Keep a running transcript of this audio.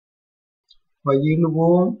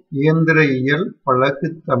பயிலுவோம் இயந்திரவியல்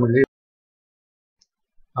பழகுத் தமிழில்!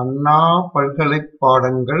 அண்ணா பல்கலைப்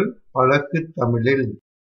பாடங்கள் பழகுத் தமிழில்!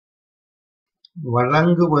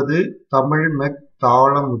 வழங்குவது தமிழ்மெக்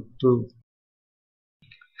தாளமுத்து.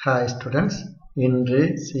 Hi students, இன்று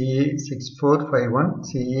CE 6451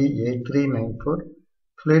 CE 8394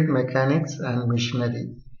 Fluid Mechanics and Machinery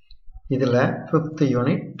இதில் 5th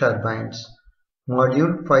unit Turbines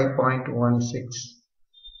Module 5.16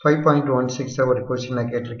 5.16 ஒரு கொஸ்டினை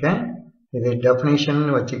கேட்டிருக்கேன். இது definition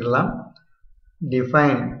வச்சுக்கலாம்.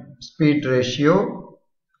 Define speed ratio,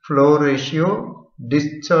 flow ratio,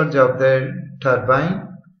 discharge of the turbine,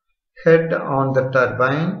 head on the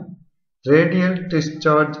turbine, radial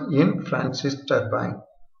discharge in Francis turbine.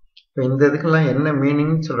 இப்போ இந்த இதுக்கெல்லாம் என்ன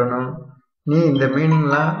மீனிங் சொல்லணும், நீ இந்த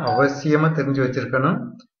மீனிங்லாம் அவசியமாக தெரிஞ்சு வச்சிருக்கணும்.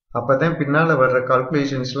 அப்போ தான் பின்னால் வர்ற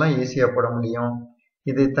கால்குலேஷன்ஸ்லாம் ஈஸியாக போட முடியும்.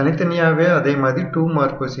 இது தனித்தனியாகவே அதே மாதிரி 2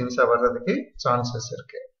 மார்க் கொஸ்டின்ஸாக வர்றதுக்கு சான்சஸ்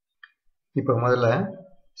இருக்கு. இப்போ முதல்ல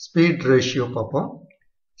ஸ்பீட் ரேஷியோ பார்ப்போம்.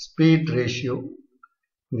 Speed ratio.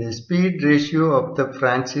 The speed ratio of the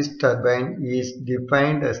Francis turbine is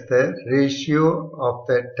defined as the ratio of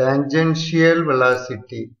the tangential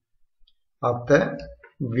velocity of the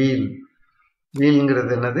wheel.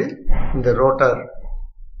 Wheelங்கிறது என்னது? இந்த ரோட்டார்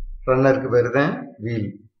ரன்னருக்கு பேர் தான் wheel.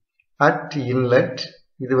 At inlet,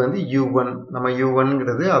 இது வந்து U1. நம்ம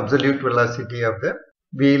U1ங்கிறது absolute velocity of the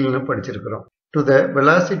wheelனு படிச்சிருக்கிறோம். To the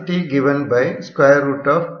velocity given by square root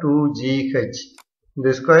of 2gh. இந்த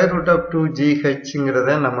square root of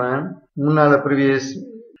 2gh நம்ம முன்னால ப்ரீவியஸ்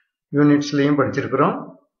யூனிட்ஸ்லையும் படிச்சிருக்கிறோம்.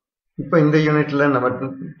 இப்போ இந்த யூனிட்ல நம்ம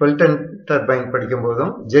பெல்டன் டர்பைன் படிக்கும்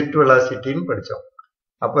போதும் ஜெட் வெலாசிட்டின்னு படித்தோம்.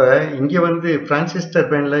 அப்போ இங்கே வந்து பிரான்சிஸ்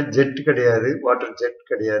டர்பைன்ல ஜெட் கிடையாது, வாட்டர் ஜெட்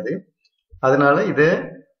கிடையாது. அதனால இதை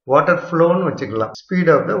வாட்டர் ஃப்ளோன்னு வச்சுக்கலாம்.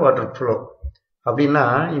 Speed of the water flow அப்படின்னா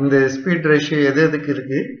இந்த ஸ்பீட் ரேஷியோ எதுக்கு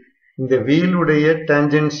இருக்கு? இந்த வீலுடைய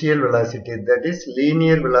tangential velocity, that is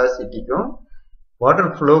linear வெலாசிட்டிக்கும் water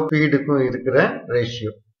flow ஸ்பீடுக்கும் இருக்கிற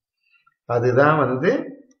ரேஷியோ, அதுதான் வந்து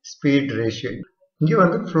ஸ்பீட் ரேஷியோ. இங்கே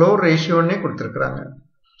வந்து ஃப்ளோ ரேஷியோன்னே கொடுத்துருக்குறாங்க.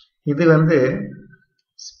 இது வந்து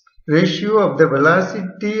ratio of the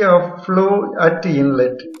velocity of flow at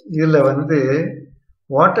inlet. இதில் வந்து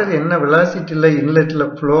வாட்டர் என்ன வெலாசிட்டியில் இன்லெட்டில்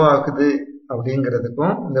ஃப்ளோ ஆகுது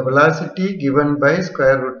அப்படிங்கிறதுக்கும் இந்த velocity given by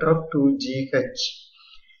square root of 2gh.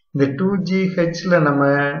 இந்த 2gh நம்ம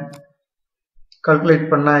கால்குலேட்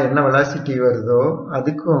பண்ணால் என்ன வெலாசிட்டி வருதோ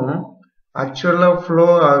அதுக்கும் ஆக்சுவலாக ஃப்ளோ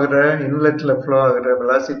ஆகிற இன்லெட்டில் ஃப்ளோ ஆகிற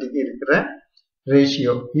வெலாசிட்டிக்கு இருக்கிற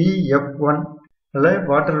ரேஷியோ VF1. அதில்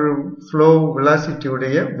வாட்டர் ஃப்ளோ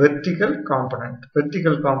வெலாசிட்டியுடைய வெர்டிக்கல்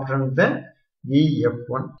காம்பனண்ட் தான்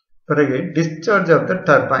VF1. பிறகு discharge of the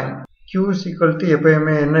turbine. Q =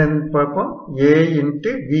 எப்பயுமே என்னன்னு பார்ப்போம், A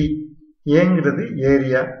 × V. ஏங்கிறது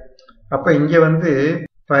ஏரியா. அப்போ இங்கே வந்து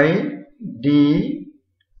by D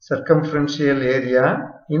circumferential area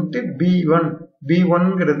into B1.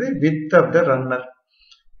 B1ங்கிறது width of the runner.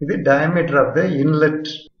 இது diameter of the inlet.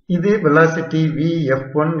 இது velocity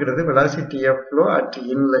VF1ங்கிறது velocity of flow at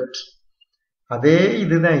inlet. அதே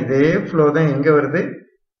இதுதான், இதே flow தான் எங்க வருது?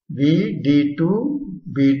 VD2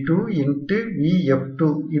 B2 into VF2.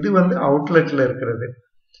 இது வந்து அவுட்லெட்ல இருக்கிறது.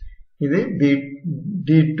 இது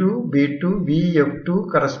D2 B2 VF2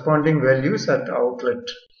 corresponding values at outlet.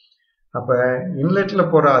 அப்போ இன்லெட்டில்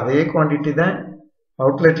போகிற அதே குவான்டிட்டி தான்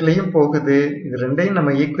அவுட்லெட்லேயும் போகுது. இது ரெண்டையும்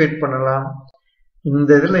நம்ம ஈக்குவேட் பண்ணலாம். இந்த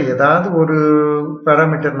இதில் ஏதாவது ஒரு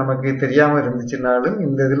பேராமீட்டர் நமக்கு தெரியாமல் இருந்துச்சுனாலும்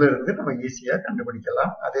இந்த இதில் இருந்து நம்ம ஈஸியாக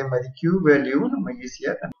கண்டுபிடிக்கலாம். அதே மாதிரி Q வேல்யூவும் நம்ம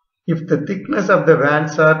ஈஸியாக If the thickness of the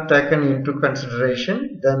vans are taken into consideration,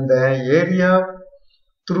 then the area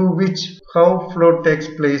through which how flow takes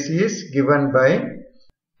place is given by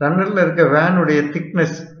ரன்னரில் இருக்க வேனுடைய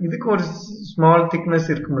திக்னஸ். இதுக்கு ஒரு ஸ்மால் திக்னஸ்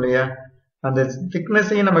இருக்கும் இல்லையா, அந்த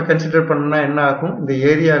திக்னஸையும் நம்ம கன்சிடர் பண்ணா என்ன ஆகும்? இந்த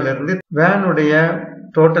ஏரியாவிலிருந்து வேனுடைய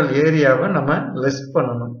டோட்டல் ஏரியாவை நம்ம லெஸ்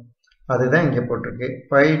பண்ணணும். அதுதான் இங்கே போட்டிருக்கு.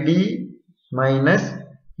 πd -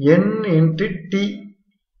 n × t.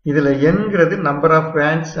 இதில் nங்கிறது நம்பர் ஆஃப்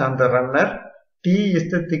வேன்ஸ் அந்த runner, t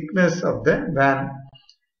is the thickness of the van.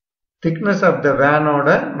 Thickness of the வேனோட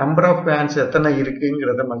number of vans எத்தனை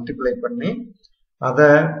இருக்குங்கிறத மல்டிப்ளை பண்ணி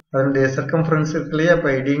அதனுடைய சர்க்கம்ஃபரன்ஸ் இருக்கு இல்லையா,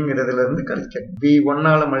 பைடிங்கிறதுல இருந்து கழிக்கணும்.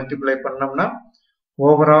 V1ஆல மல்டிப்ளை பண்ணோம்னா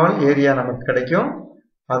ஓவரால் ஏரியா நமக்கு கிடைக்கும்.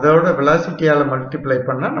 அதோட வெலாசிட்டியால மல்டிப்ளை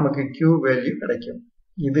பண்ணா நமக்கு Q வேல்யூ கிடைக்கும்.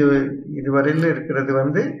 இதுவரையில் இருக்கிறது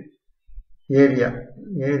வந்து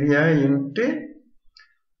ஏரியா இன்ட்டு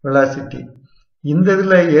வெலாசிட்டி. இந்த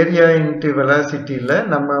இதில் ஏரியா இன்ட்டு வெலாசிட்டியில்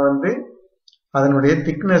நம்ம வந்து அதனுடைய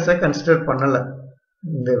திக்னஸை கன்சிடர் பண்ணலை.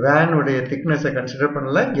 இந்த வேனுடைய திக்னஸை கன்சிடர்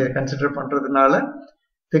பண்ணல. இங்கே கன்சிடர் பண்ணுறதுனால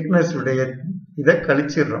திக்னஸ் உடைய இதை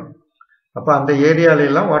கழிச்சிடுறோம். அப்போ அந்த ஏரியால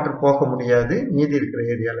எல்லாம் வாட்டர் போக முடியாது, மீதி இருக்கிற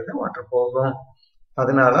ஏரியால தான் வாட்டர் போகும்.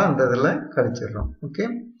 அதனால அந்த இதில் கழிச்சிடுறோம். ஓகே,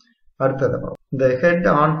 அடுத்தது இந்த head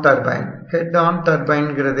on turbine. Head on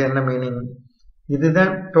டர்பைன்ங்கிறது என்ன மீனிங்?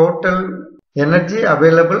 இதுதான் total energy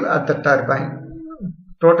available at the turbine.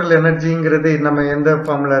 Total எனர்ஜிங்கிறது நம்ம எந்த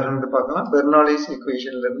ஃபார்முலா இருந்து பார்க்கலாம்? பெர்னோலிஸ்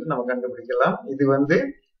ஈக்குவேஷன்ல இருந்து நம்ம கண்டுபிடிக்கலாம். இது வந்து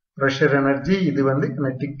ப்ரெஷர் எனர்ஜி, இது வந்து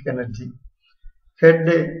கினெட்டிக் energy.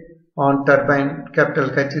 Head on turbine capital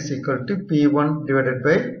H is equal to P1 divided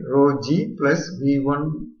by rho G plus V1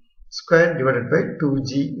 square divided by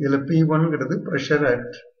 2G. இதில் P1 ங்கிறது pressure at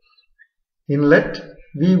inlet,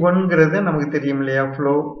 V1 ங்கிறது நமக்கு தெரியும் இல்லையா,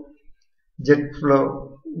 flow, jet flow,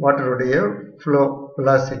 water உடைய flow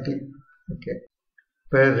velocity. Okay.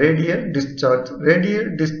 இப்போ radial discharge. Radial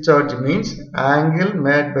discharge means angle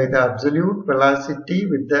made by the absolute velocity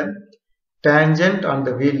with the tangent on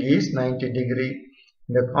the wheel is 90 degree.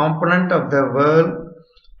 The component of the whirl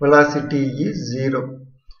velocity is 0.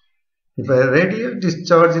 இப்போ radial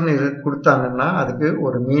discharge கொடுத்தாங்கன்னா அதுக்கு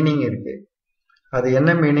ஒரு meaning இருக்கு. அது என்ன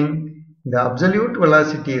meaning? இந்த absolute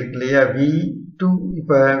velocity இருக்கு இல்லையா, V2,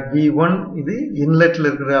 இப்போ V1 இது இன்லெட்ல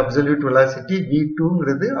இருக்கிற absolute velocity,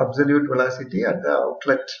 V2ங்கிறது absolute velocity at the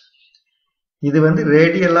outlet. இது வந்து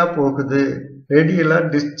ரேடியலா போகுது, ரேடியலா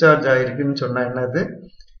டிஸ்சார்ஜ் ஆயிருக்குன்னு சொன்னா என்னது?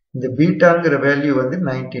 இந்த பீட்டாங்கிற வேல்யூ வந்து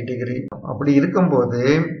 90 டிகிரி. அப்படி இருக்கும்போது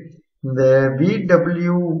இந்த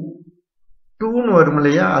VW2ன்னு வரும்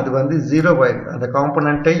இல்லையா, அது வந்து 0 ஆயிருக்கு, அந்த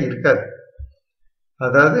காம்பனண்டே இருக்காது.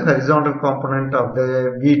 அதாவது horizontal component of the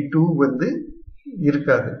V2 வந்து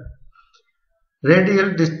இருக்காது.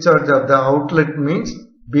 Radial discharge of the outlet means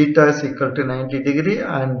beta is equal to 90 degree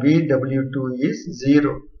and VW2 is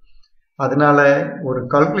 0. அதனால ஒரு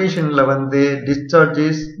கால்குலேஷன்ல வந்து discharge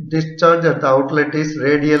at the outlet is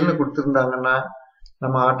ரேடியல்னு கொடுத்துருந்தாங்கன்னா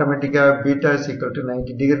நம்ம ஆட்டோமேட்டிக்கா பீட்டா இஸ் ஈக்குவல் டு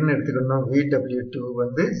 90 டிகிரின்னு எடுத்துக்கணும், VW2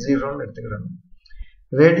 வந்து 0ன்னு எடுத்துக்கணும்.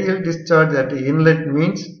 Radial discharge at inlet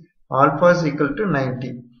means alpha is equal to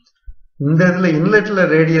 90. இந்த இதுல இன்லெட்ல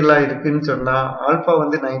ரேடியலா இருக்குன்னு சொன்னா ஆல்பா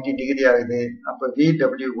வந்து 90 டிகிரி ஆகுது, அப்ப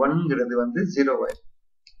VW1ங்கிறது வந்து 0 ஆயிடும்.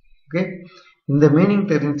 ஓகே, இந்த மீனிங்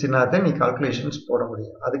தெரிஞ்சுன்னா தான் நீ கால்குலேஷன்ஸ் போட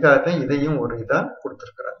முடியும். அதுக்காகத்தான் இதையும் ஒரு இதா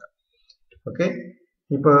கொடுத்துருக்குறாங்க. ஓகே,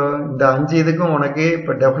 இப்போ இந்த 5 இதுக்கும் உனக்கு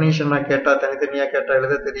இப்போ டெஃபினிஷனா கேட்டா, தனித்தனியா கேட்டா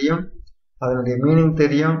எழுத தெரியும், அதனுடைய மீனிங்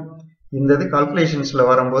தெரியும். இந்த இது கால்குலேஷன்ஸ்ல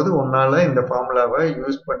வரும்போது உன்னால இந்த ஃபார்முலாவை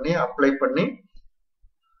யூஸ் பண்ணி அப்ளை பண்ணி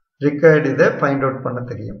ரிக்வயர்டு இதை ஃபைண்ட் அவுட் பண்ண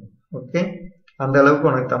தெரியும். ஓகே, அந்த அளவுக்கு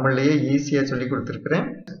உனக்கு தமிழ்லேயே ஈஸியாக சொல்லி கொடுத்துருக்குறேன்.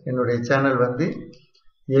 என்னுடைய சேனல் வந்து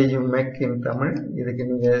AUmech-in-tamil. இதுக்கு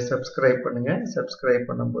நீங்கள் சப்ஸ்கிரைப் பண்ணுங்கள். சப்ஸ்கிரைப்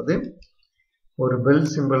பண்ணும்போது ஒரு பெல்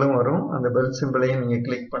சிம்பிளும் வரும், அந்த பெல் சிம்பிளையும் நீங்கள்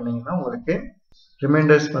கிளிக் பண்ணிங்கன்னா உங்களுக்கு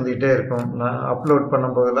ரிமைண்டர்ஸ் வந்துகிட்டே இருக்கும். நான் அப்லோட்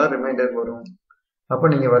பண்ணும்போதெல்லாம் ரிமைண்டர் வரும். அப்போ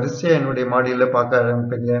நீங்கள் வரிசையாக என்னுடைய மாடியூலில் பார்க்க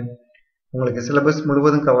ஆரம்பிப்பீங்க. உங்களுக்கு சிலபஸ்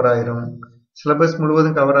முழுவதும் கவர் ஆயிரும். சிலபஸ்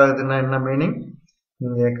முழுவதும் கவர் ஆகுதுன்னா என்ன மீனிங்?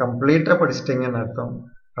 நீங்கள் கம்ப்ளீட்டாக படிச்சிட்டிங்கன்னு அர்த்தம்.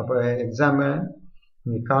 அப்போ எக்ஸாமை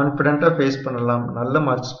நீங்கள் கான்ஃபிடென்ட்டாக ஃபேஸ் பண்ணலாம், நல்ல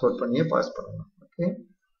மார்க் ஸ்கோர் பண்ணியே பாஸ் பண்ணலாம். Okay,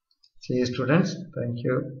 see you students. Thank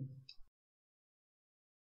you.